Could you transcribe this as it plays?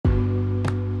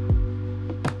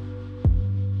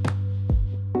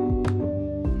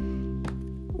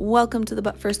Welcome to the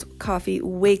But First Coffee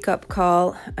Wake Up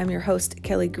Call. I'm your host,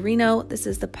 Kelly Garino. This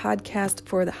is the podcast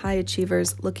for the high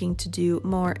achievers looking to do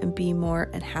more and be more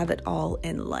and have it all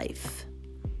in life.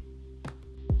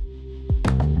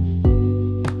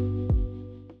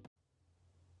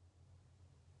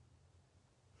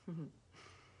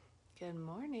 Good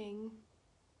morning.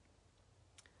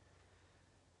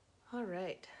 All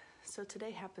right, so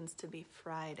today happens to be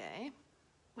Friday,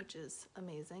 which is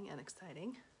amazing and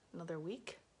exciting. Another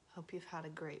week. Hope you've had a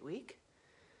great week.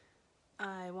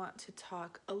 I want to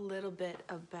talk a little bit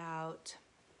about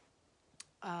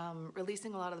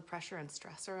releasing a lot of the pressure and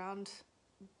stress around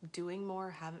doing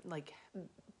more,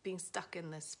 being stuck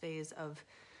in this phase of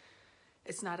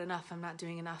it's not enough, I'm not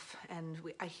doing enough. And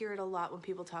I hear it a lot when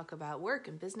people talk about work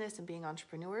and business and being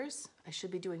entrepreneurs. I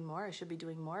should be doing more.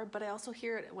 But I also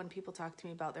hear it when people talk to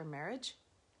me about their marriage.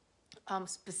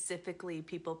 Specifically,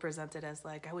 people present it as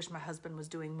like, I wish my husband was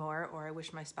doing more, or I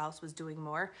wish my spouse was doing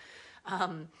more.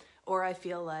 Or I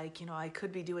feel like, I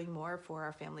could be doing more for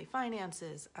our family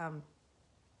finances.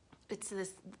 It's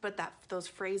this, but those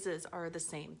phrases are the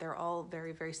same. They're all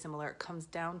very, very similar. It comes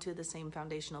down to the same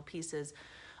foundational pieces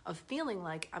of feeling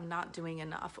like I'm not doing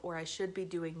enough or I should be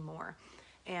doing more.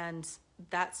 And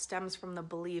that stems from the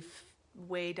belief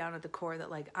way down at the core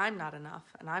that like, I'm not enough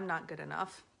and I'm not good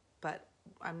enough, but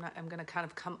I'm going to kind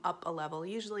of come up a level.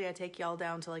 Usually I take y'all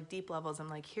down to like deep levels. I'm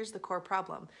like, here's the core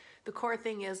problem. The core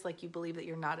thing is like, you believe that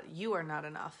you are not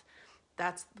enough.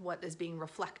 That's what is being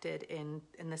reflected in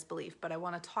this belief. But I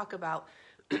want to talk about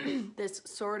this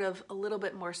sort of a little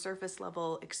bit more surface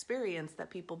level experience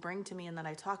that people bring to me and that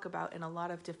I talk about in a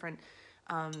lot of different,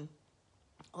 a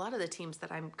lot of the teams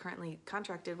that I'm currently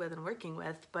contracted with and working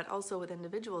with, but also with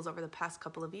individuals over the past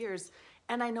couple of years.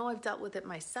 And I know I've dealt with it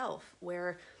myself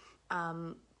where,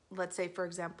 let's say, for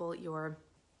example, you're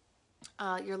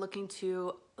looking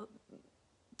to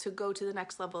go to the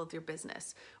next level of your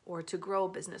business or to grow a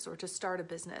business or to start a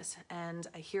business. And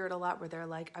I hear it a lot where they're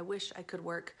like, I wish I could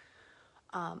work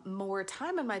more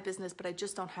time in my business, but I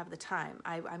just don't have the time.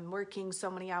 I'm working so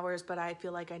many hours, but I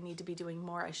feel like I need to be doing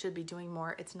more. I should be doing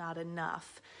more. It's not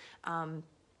enough.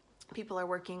 People are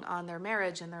working on their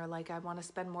marriage and they're like, I want to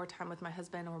spend more time with my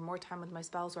husband or more time with my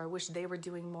spouse, or I wish they were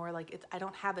doing more. Like, I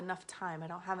don't have enough time. I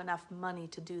don't have enough money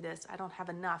to do this. I don't have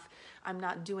enough. I'm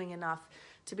not doing enough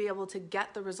to be able to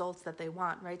get the results that they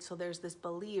want, right? So there's this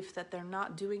belief that they're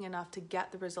not doing enough to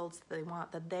get the results that they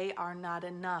want, that they are not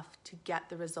enough to get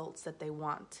the results that they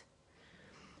want.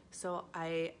 So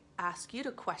I ask you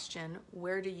to question,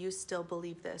 where do you still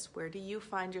believe this? Where do you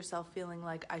find yourself feeling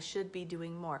like I should be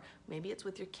doing more? Maybe it's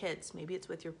with your kids. Maybe it's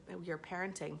with your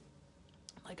parenting.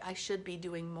 Like, I should be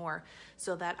doing more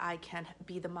so that I can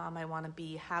be the mom I want to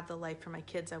be, have the life for my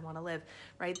kids I want to live,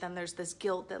 right? Then there's this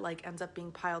guilt that like ends up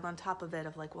being piled on top of it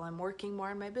of like, well, I'm working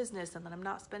more in my business and then I'm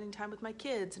not spending time with my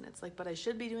kids. And it's like, but I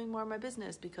should be doing more in my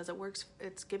business because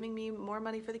it's giving me more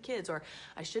money for the kids, or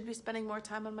I should be spending more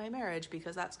time on my marriage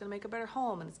because that's going to make a better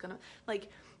home. And it's going to like,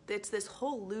 it's this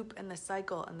whole loop and the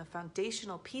cycle, and the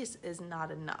foundational piece is not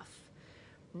enough,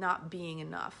 not being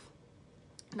enough.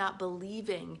 Not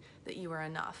believing that you are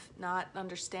enough, not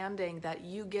understanding that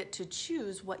you get to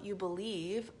choose what you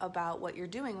believe about what you're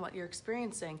doing, what you're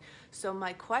experiencing. So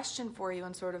my question for you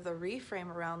and sort of the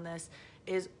reframe around this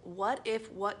is, what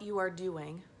if what you are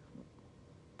doing,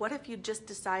 what if you just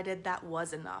decided that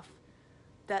was enough,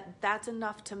 that's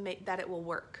enough to make, that it will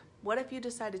work? What if you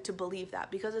decided to believe that?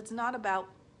 Because it's not about,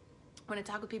 when I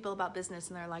talk with people about business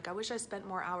and they're like, I wish I spent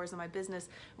more hours in my business,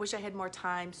 wish I had more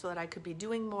time so that I could be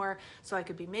doing more, so I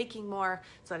could be making more,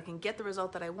 so that I can get the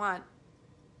result that I want.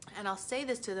 And I'll say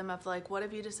this to them of like, what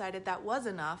if you decided that was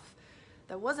enough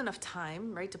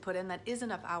time, right, to put in, that is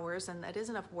enough hours and that is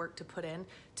enough work to put in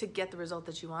to get the result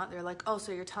that you want? They're like, oh,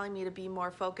 so you're telling me to be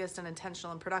more focused and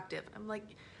intentional and productive. I'm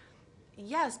like,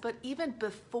 yes, but even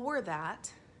before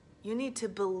that, you need to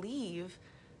believe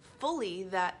fully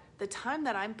that the time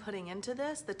that I'm putting into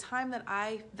this, the time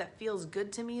that feels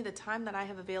good to me, the time that I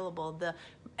have available, the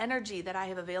energy that I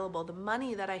have available, the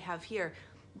money that I have here,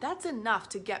 that's enough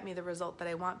to get me the result that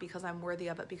I want because I'm worthy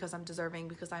of it, because I'm deserving,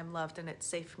 because I'm loved, and it's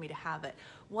safe for me to have it.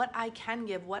 What I can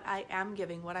give, what I am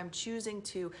giving, what I'm choosing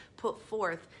to put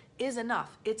forth is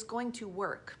enough. It's going to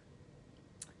work.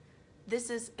 This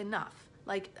is enough.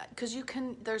 Like, because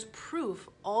there's proof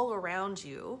all around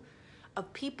you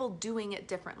of people doing it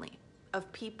differently, of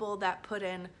people that put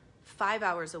in 5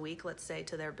 hours a week, let's say,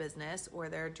 to their business or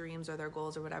their dreams or their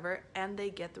goals or whatever, and they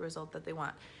get the result that they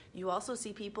want. You also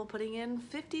see people putting in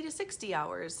 50 to 60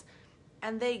 hours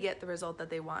and they get the result that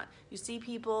they want. You see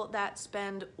people that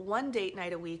spend one date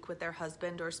night a week with their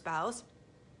husband or spouse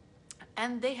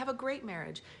and they have a great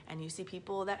marriage. And you see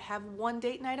people that have one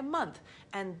date night a month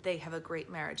and they have a great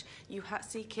marriage. You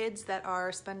see kids that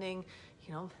are spending,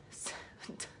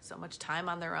 so much time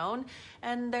on their own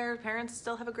and their parents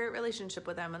still have a great relationship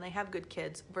with them and they have good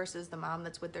kids, versus the mom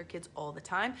that's with their kids all the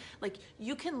time. Like,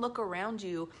 you can look around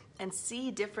you and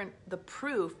see the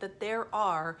proof that there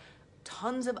are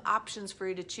tons of options for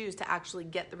you to choose to actually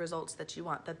get the results that you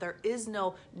want, that there is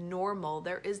no normal,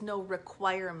 there is no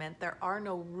requirement, there are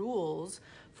no rules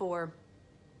for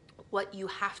what you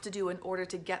have to do in order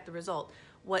to get the result.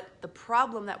 What the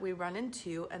problem that we run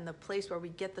into and the place where we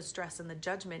get the stress and the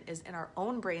judgment is in our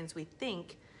own brains.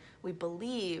 We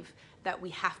believe that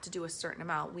we have to do a certain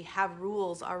amount. We have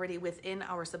rules already within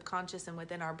our subconscious and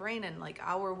within our brain and like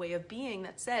our way of being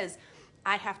that says,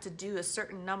 I have to do a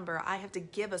certain number, I have to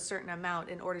give a certain amount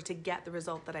in order to get the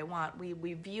result that I want.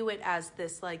 We view it as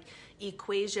this like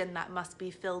equation that must be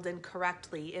filled in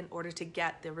correctly in order to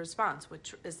get the response,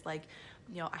 which is like,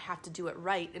 I have to do it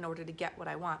right in order to get what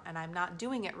I want, and I'm not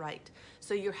doing it right.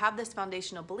 So you have this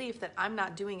foundational belief that I'm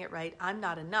not doing it right, I'm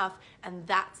not enough, and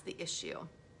that's the issue.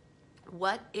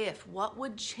 What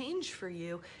would change for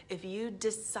you if you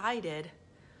decided,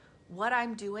 what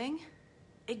I'm doing,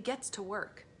 it gets to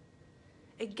work.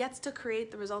 It gets to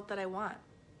create the result that I want.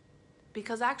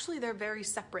 Because actually they're very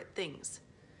separate things.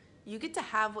 You get to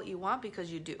have what you want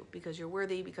because you do, because you're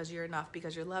worthy, because you're enough,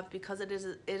 because you're loved, because it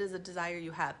is a desire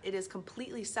you have. It is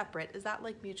completely separate. Is that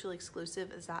like mutually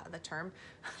exclusive? Is that the term?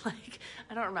 Like,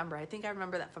 I don't remember. I think I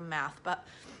remember that from math, but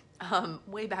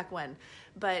way back when.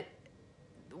 But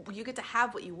you get to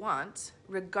have what you want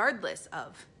regardless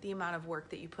of the amount of work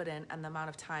that you put in and the amount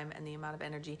of time and the amount of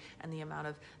energy and the amount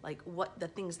of what the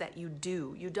things that you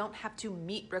do. You don't have to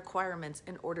meet requirements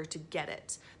in order to get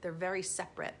it. They're very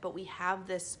separate, but we have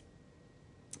this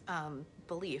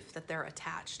belief that they're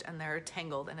attached and they're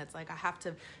tangled, and it's like I have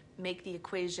to make the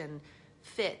equation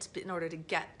fit in order to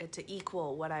get it to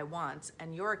equal what I want.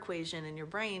 And your equation in your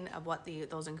brain of what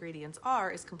those ingredients are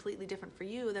is completely different for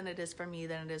you than it is for me,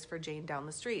 than it is for Jane down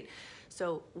the street.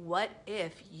 So what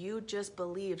if you just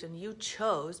believed and you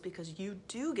chose, because you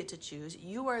do get to choose,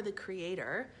 you are the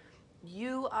creator.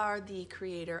 You are the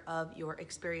creator of your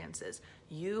experiences.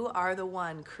 You are the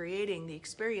one creating the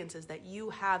experiences that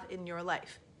you have in your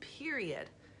life,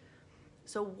 period.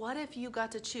 So what if you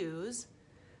got to choose?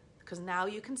 Because now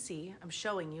you can see, I'm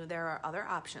showing you there are other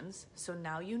options. So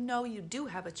now you do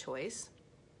have a choice,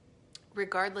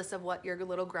 regardless of what your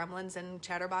little gremlins and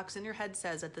chatterbox in your head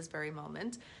says at this very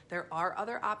moment. There are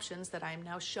other options that I'm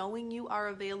now showing you are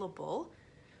available.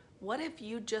 What if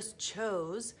you just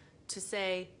chose to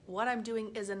say, what I'm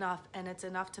doing is enough, and it's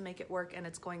enough to make it work, and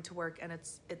it's going to work, and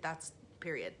that's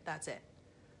period. That's it.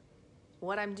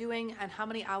 What I'm doing and how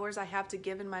many hours I have to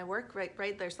give in my work,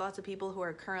 right? There's lots of people who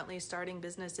are currently starting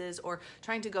businesses or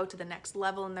trying to go to the next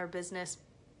level in their business,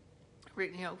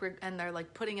 and they're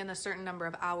like putting in a certain number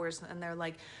of hours, and they're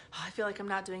like, oh, I feel like I'm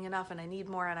not doing enough, and I need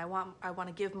more, and I want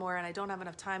to give more, and I don't have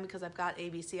enough time because I've got A,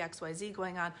 B, C, X, Y, Z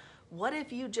going on. What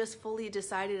if you just fully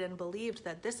decided and believed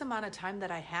that this amount of time that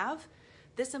I have,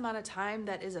 this amount of time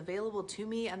that is available to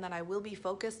me, and that I will be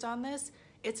focused on this,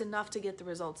 it's enough to get the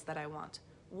results that I want?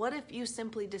 What if you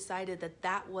simply decided that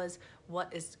that was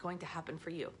what is going to happen for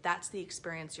you? That's the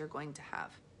experience you're going to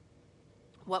have.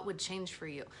 What would change for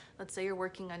you? Let's say you're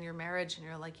working on your marriage and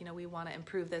you're like, we want to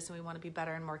improve this and we want to be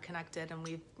better and more connected, and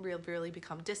we've really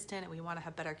become distant and we want to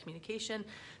have better communication.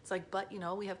 It's like, but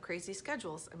we have crazy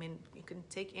schedules. I mean, you can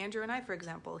take Andrew and I, for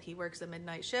example. He works a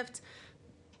midnight shift.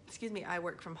 I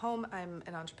work from home. I'm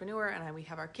an entrepreneur, and we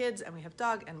have our kids, and we have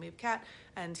dog, and we have cat,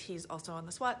 and he's also on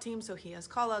the SWAT team, so he has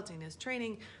call-outs and he has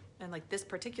training. And like this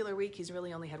particular week, he's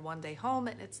really only had one day home,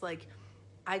 and it's like,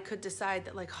 I could decide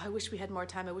that I wish we had more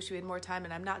time,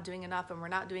 and I'm not doing enough, and we're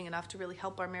not doing enough to really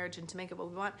help our marriage and to make it what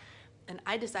we want. And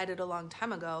I decided a long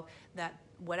time ago that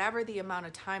whatever the amount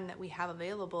of time that we have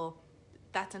available,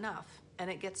 that's enough. And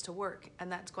it gets to work,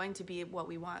 and that's going to be what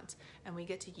we want, and we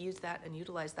get to use that and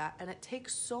utilize that, and it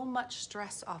takes so much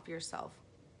stress off yourself,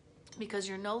 because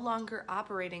you're no longer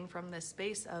operating from this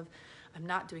space of I'm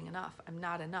not doing enough, I'm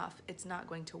not enough, it's not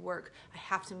going to work, I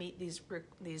have to meet these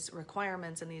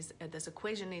requirements, and this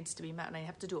equation needs to be met, and I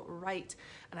have to do it right,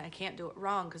 and I can't do it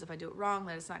wrong, because if I do it wrong,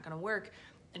 then it's not going to work.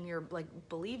 And you're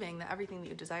believing that everything that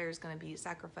you desire is going to be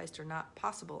sacrificed or not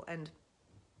possible, and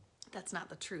that's not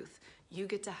the truth. You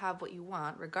get to have what you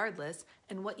want regardless,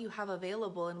 and what you have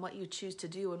available and what you choose to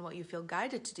do and what you feel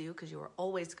guided to do, because you are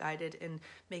always guided in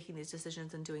making these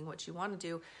decisions and doing what you want to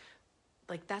do.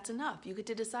 That's enough. You get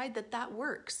to decide that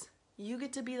works. You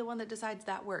get to be the one that decides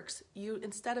that works. You,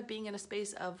 instead of being in a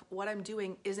space of what I'm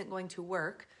doing isn't going to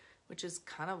work, which is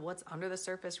kind of what's under the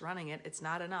surface running it. It's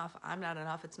not enough. I'm not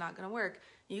enough. It's not going to work.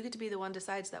 You get to be the one who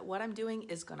decides that what I'm doing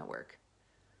is going to work.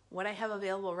 What I have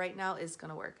available right now is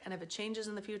going to work. And if it changes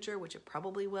in the future, which it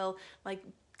probably will, like,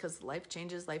 because life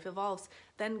changes, life evolves,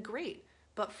 then great.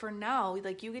 But for now,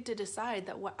 like, you get to decide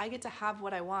that I get to have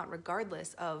what I want,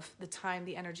 regardless of the time,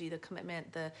 the energy, the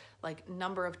commitment, the like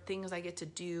number of things I get to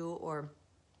do, or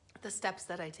the steps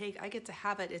that I take. I get to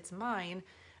have it. It's mine.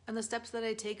 And the steps that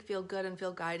I take feel good and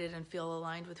feel guided and feel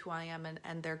aligned with who I am,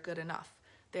 and they're good enough.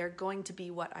 They're going to be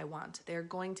what I want. They're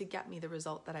going to get me the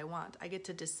result that I want. I get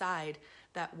to decide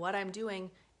that what I'm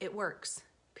doing, it works,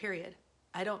 period.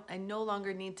 I no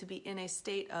longer need to be in a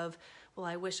state of, well,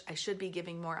 I wish I should be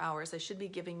giving more hours. I should be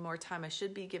giving more time. I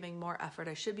should be giving more effort.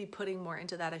 I should be putting more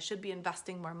into that. I should be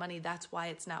investing more money. That's why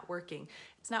it's not working.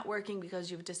 It's not working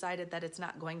because you've decided that it's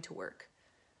not going to work.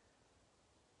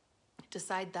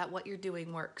 Decide that what you're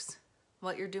doing works.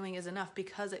 What you're doing is enough,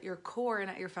 because at your core and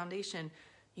at your foundation,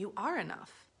 you are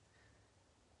enough.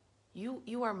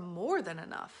 You are more than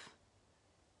enough.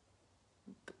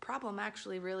 The problem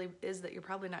actually really is that you're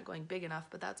probably not going big enough,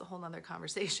 but that's a whole nother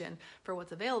conversation for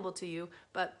what's available to you.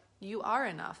 But you are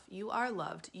enough. You are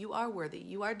loved. You are worthy.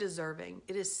 You are deserving.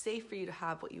 It is safe for you to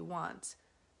have what you want,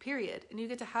 period. And you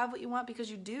get to have what you want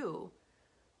because you do,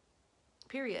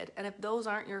 period. And if those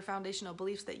aren't your foundational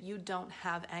beliefs that you don't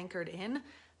have anchored in,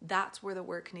 that's where the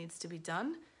work needs to be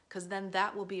done, because then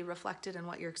that will be reflected in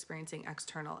what you're experiencing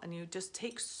external. And you just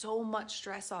take so much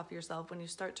stress off yourself when you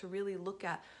start to really look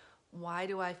at, why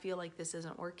do I feel like this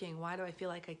isn't working? Why do I feel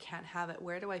like I can't have it?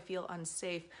 Where do I feel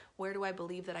unsafe? Where do I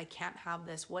believe that I can't have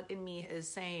this? What in me is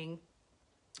saying,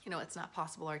 it's not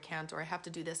possible, or I can't, or I have to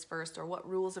do this first, or what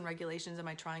rules and regulations am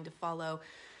I trying to follow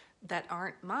that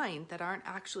aren't mine, that aren't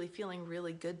actually feeling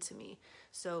really good to me?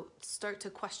 So start to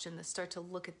question this, start to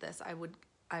look at this. I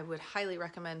would highly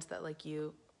recommend that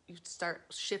you start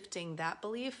shifting that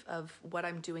belief of what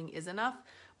I'm doing is enough,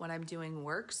 what I'm doing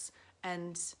works,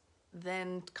 and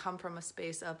then come from a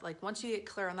space of once you get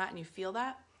clear on that and you feel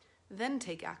that, then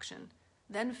take action.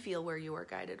 Then feel where you are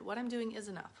guided. What I'm doing is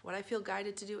enough. What I feel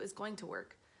guided to do is going to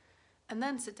work. And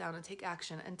then sit down and take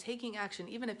action. And taking action,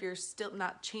 even if you're still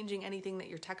not changing anything that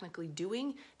you're technically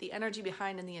doing, the energy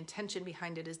behind and the intention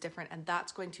behind it is different, and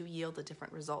that's going to yield a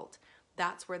different result.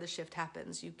 That's where the shift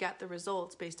happens. You get the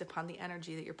results based upon the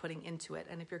energy that you're putting into it.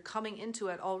 And if you're coming into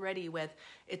it already with,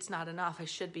 it's not enough, I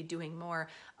should be doing more,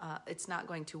 it's not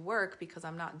going to work because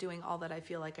I'm not doing all that I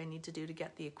feel like I need to do to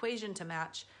get the equation to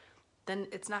match, then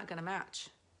it's not going to match.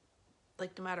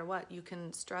 No matter what, you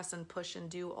can stress and push and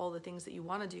do all the things that you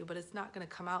want to do, but it's not going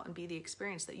to come out and be the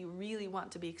experience that you really want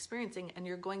to be experiencing. And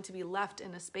you're going to be left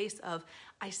in a space of,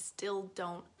 I still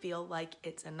don't feel like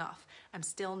it's enough. I'm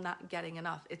still not getting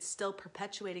enough. It's still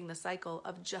perpetuating the cycle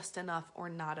of just enough or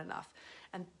not enough.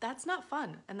 And that's not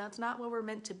fun. And that's not where we're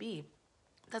meant to be.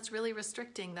 That's really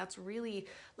restricting. That's really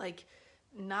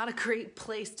not a great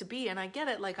place to be. And I get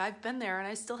it. I've been there, and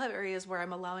I still have areas where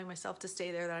I'm allowing myself to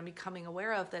stay there, that I'm becoming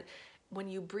aware of, that when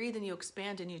you breathe and you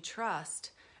expand and you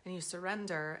trust and you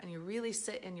surrender and you really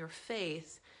sit in your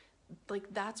faith,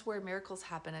 that's where miracles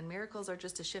happen. And miracles are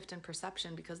just a shift in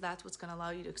perception, because that's what's going to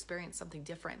allow you to experience something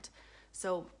different.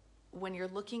 So when you're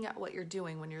looking at what you're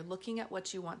doing, when you're looking at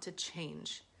what you want to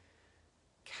change,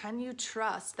 can you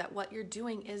trust that what you're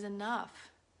doing is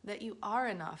enough, that you are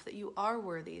enough, that you are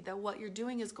worthy, that what you're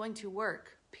doing is going to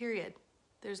work, period?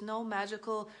 There's no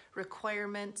magical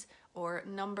requirement or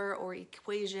number or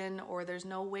equation, or there's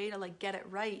no way to get it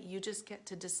right. You just get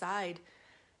to decide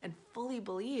and fully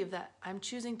believe that I'm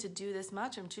choosing to do this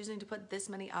much. I'm choosing to put this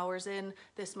many hours in,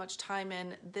 this much time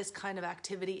in, this kind of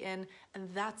activity in, and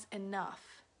that's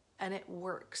enough. And it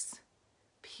works,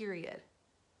 period.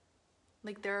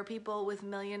 There are people with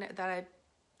that I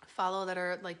follow that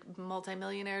are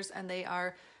multimillionaires, and they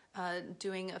are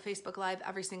doing a Facebook Live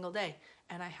every single day.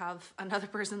 And I have another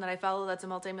person that I follow that's a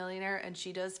multimillionaire, and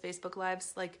she does Facebook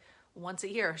Lives once a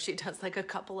year. She does a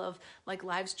couple of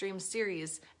live stream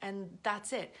series, and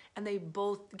that's it. And they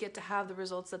both get to have the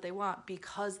results that they want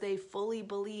because they fully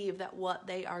believe that what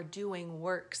they are doing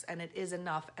works and it is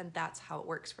enough, and that's how it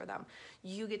works for them.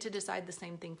 You get to decide the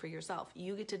same thing for yourself.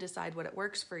 You get to decide what it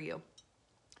works for you.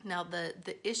 Now,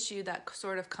 the issue that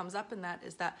sort of comes up in that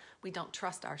is that we don't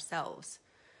trust ourselves.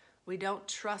 We don't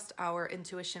trust our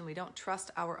intuition. We don't trust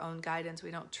our own guidance.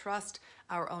 We don't trust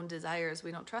our own desires.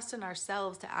 We don't trust in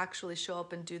ourselves to actually show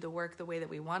up and do the work the way that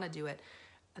we want to do it.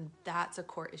 And that's a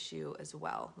core issue as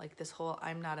well. This whole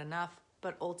I'm not enough,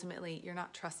 but ultimately you're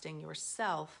not trusting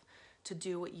yourself to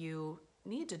do what you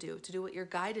need to do what you're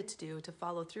guided to do, to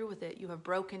follow through with it. You have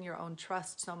broken your own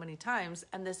trust so many times,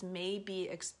 and this may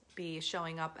be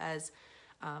showing up as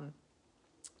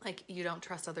Like, you don't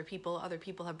trust other people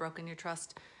have broken your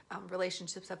trust,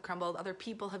 relationships have crumbled, other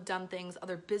people have done things,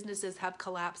 other businesses have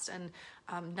collapsed and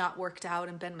not worked out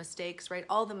and been mistakes, right?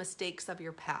 All the mistakes of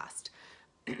your past.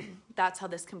 That's how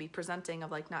this can be presenting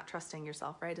of like not trusting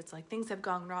yourself, right? It's like things have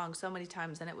gone wrong so many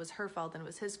times, and it was her fault, and it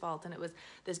was his fault, and it was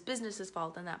this business's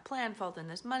fault, and that plan fault, and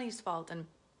this money's fault. And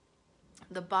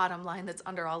the bottom line that's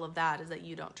under all of that is that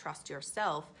you don't trust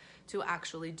yourself to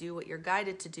actually do what you're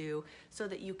guided to do, so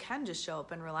that you can just show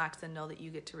up and relax and know that you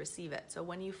get to receive it. So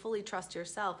when you fully trust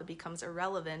yourself, it becomes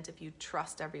irrelevant if you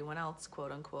trust everyone else,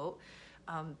 quote unquote,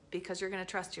 because you're going to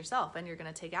trust yourself, and you're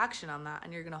going to take action on that,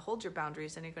 and you're going to hold your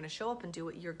boundaries, and you're going to show up and do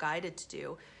what you're guided to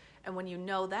do. And when you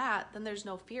know that, then there's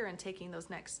no fear in taking those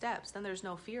next steps. Then there's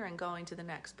no fear in going to the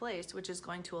next place, which is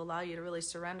going to allow you to really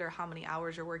surrender how many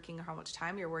hours you're working or how much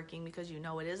time you're working, because you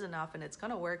know it is enough and it's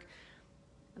going to work,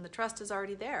 and the trust is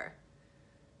already there.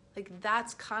 Like,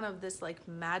 that's kind of this like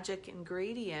magic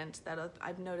ingredient that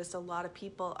I've noticed a lot of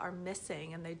people are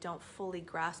missing, and they don't fully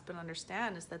grasp and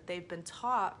understand, is that they've been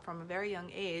taught from a very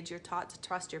young age. You're taught to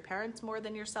trust your parents more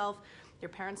than yourself. Your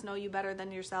parents know you better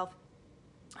than yourself.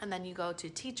 And then you go to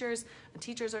teachers, and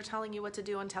teachers are telling you what to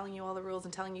do and telling you all the rules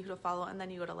and telling you who to follow. And then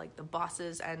you go to like the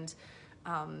bosses and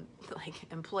like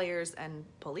employers and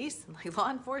police and like law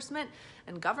enforcement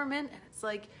and government. And it's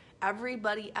like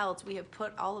everybody else, we have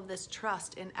put all of this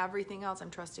trust in everything else.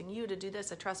 I'm trusting you to do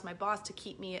this. I trust my boss to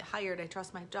keep me hired. I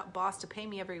trust my boss to pay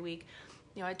me every week.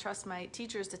 You know, I trust my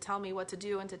teachers to tell me what to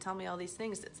do and to tell me all these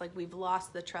things. It's like we've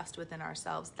lost the trust within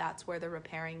ourselves. That's where the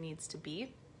repairing needs to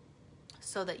be,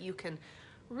 so that you can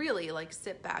really like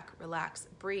sit back, relax,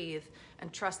 breathe,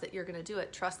 and trust that you're going to do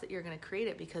it. Trust that you're going to create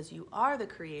it, because you are the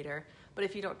creator. But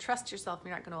if you don't trust yourself,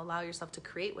 you're not going to allow yourself to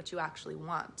create what you actually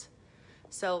want.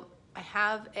 So I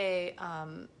have I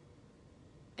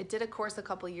did a course a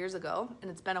couple years ago, and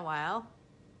it's been a while,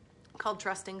 called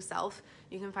Trusting Self.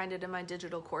 You can find it in my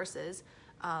digital courses,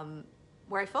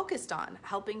 where I focused on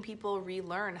helping people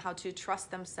relearn how to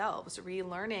trust themselves,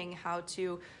 relearning how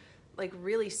to like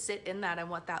really sit in that and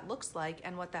what that looks like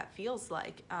and what that feels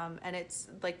like. And it's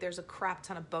like there's a crap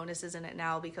ton of bonuses in it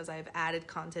now, because I've added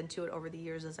content to it over the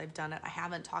years as I've done it. I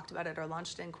haven't talked about it or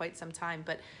launched it in quite some time,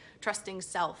 but trusting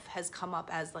self has come up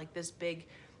as like this big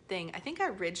thing. I think I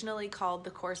originally called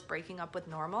the course Breaking Up with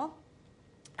Normal.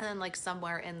 And then like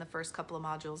somewhere in the first couple of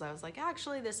modules, I was like,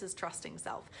 actually, this is trusting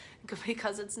self,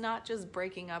 because it's not just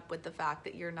breaking up with the fact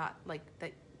that you're not like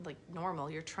normal.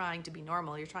 You're trying to be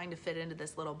normal. You're trying to fit into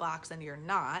this little box, and you're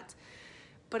not.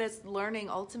 But it's learning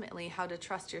ultimately how to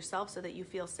trust yourself so that you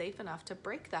feel safe enough to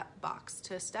break that box,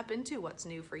 to step into what's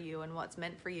new for you and what's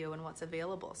meant for you and what's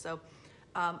available. So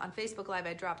on Facebook Live,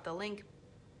 I dropped the link.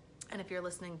 And if you're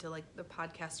listening to like the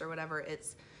podcast or whatever,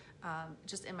 it's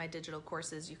just in my digital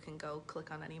courses. You can go click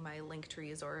on any of my link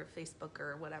trees or Facebook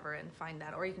or whatever and find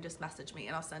that, or you can just message me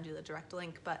and I'll send you the direct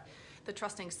link. But the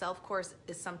Trusting Self course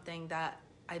is something that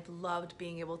I've loved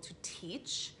being able to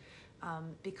teach,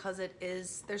 because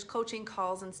there's coaching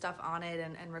calls and stuff on it,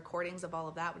 and recordings of all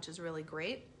of that, which is really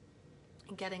great.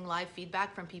 Getting live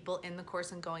feedback from people in the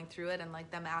course and going through it, and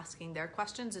like them asking their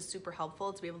questions, is super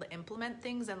helpful to be able to implement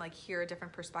things and like hear a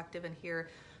different perspective and hear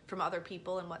from other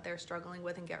people and what they're struggling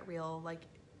with, and get real like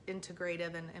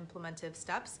integrative and implementive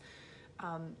steps.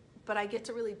 But I get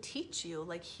to really teach you,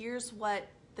 like, here's what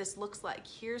this looks like.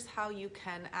 Here's how you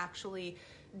can actually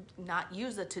not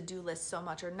use a to-do list so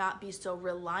much, or not be so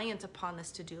reliant upon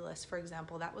this to-do list. For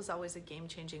example, that was always a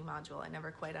game-changing module I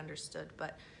never quite understood,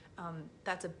 but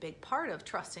that's a big part of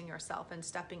trusting yourself and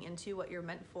stepping into what you're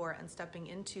meant for, and stepping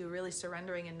into really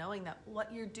surrendering and knowing that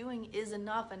what you're doing is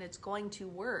enough and it's going to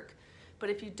work. But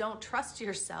if you don't trust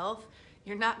yourself,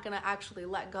 you're not going to actually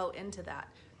let go into that.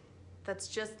 That's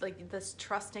just like this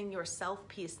trusting yourself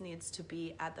piece needs to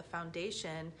be at the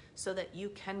foundation, so that you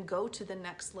can go to the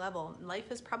next level. Life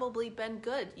has probably been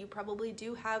good. You probably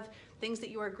do have things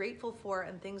that you are grateful for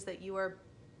and things that you are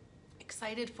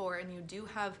excited for, and you do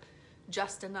have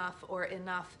just enough or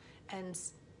enough, and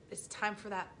it's time for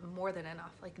that more than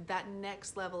enough. Like, that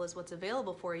next level is what's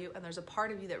available for you, and there's a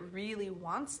part of you that really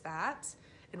wants that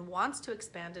and wants to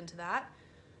expand into that.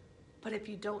 But if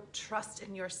you don't trust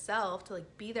in yourself to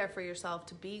like be there for yourself,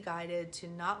 to be guided, to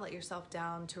not let yourself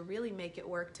down, to really make it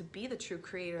work, to be the true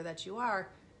creator that you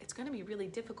are, it's going to be really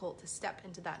difficult to step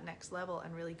into that next level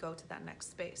and really go to that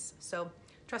next space. So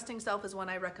Trusting Self is one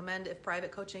I recommend if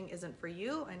private coaching isn't for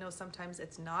you. I know sometimes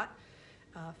it's not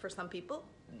for some people.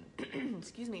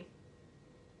 Excuse me.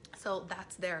 So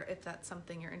that's there if that's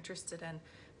something you're interested in.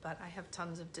 But I have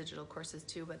tons of digital courses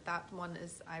too, but that one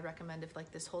is, I recommend if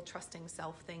like this whole trusting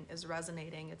self thing is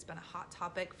resonating. It's been a hot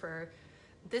topic for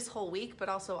this whole week, but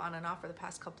also on and off for the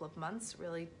past couple of months,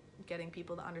 really getting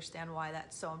people to understand why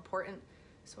that's so important.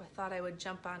 So I thought I would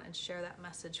jump on and share that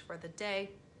message for the day.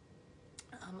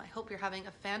 I hope you're having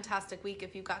a fantastic week.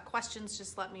 If you've got questions,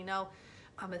 just let me know.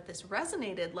 If this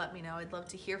resonated, let me know. I'd love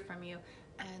to hear from you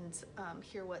and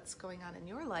hear what's going on in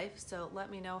your life. So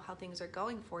let me know how things are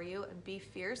going for you, and be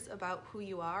fierce about who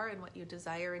you are and what you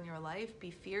desire in your life. Be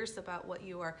fierce about what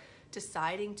you are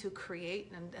deciding to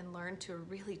create, and learn to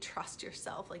really trust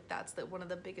yourself. Like that's one of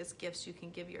the biggest gifts you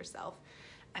can give yourself.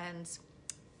 And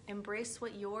embrace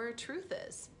what your truth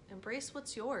is. Embrace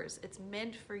what's yours. It's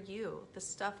meant for you. The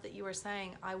stuff that you are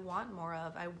saying, I want more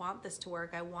of, I want this to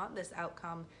work, I want this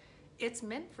outcome. It's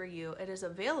meant for you. It is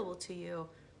available to you.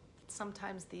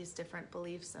 Sometimes these different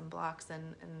beliefs and blocks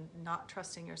and not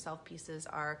trusting yourself pieces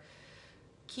are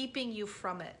keeping you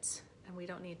from it. And we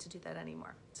don't need to do that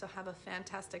anymore. So have a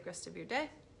fantastic rest of your day,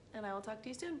 and I will talk to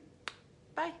you soon.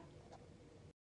 Bye.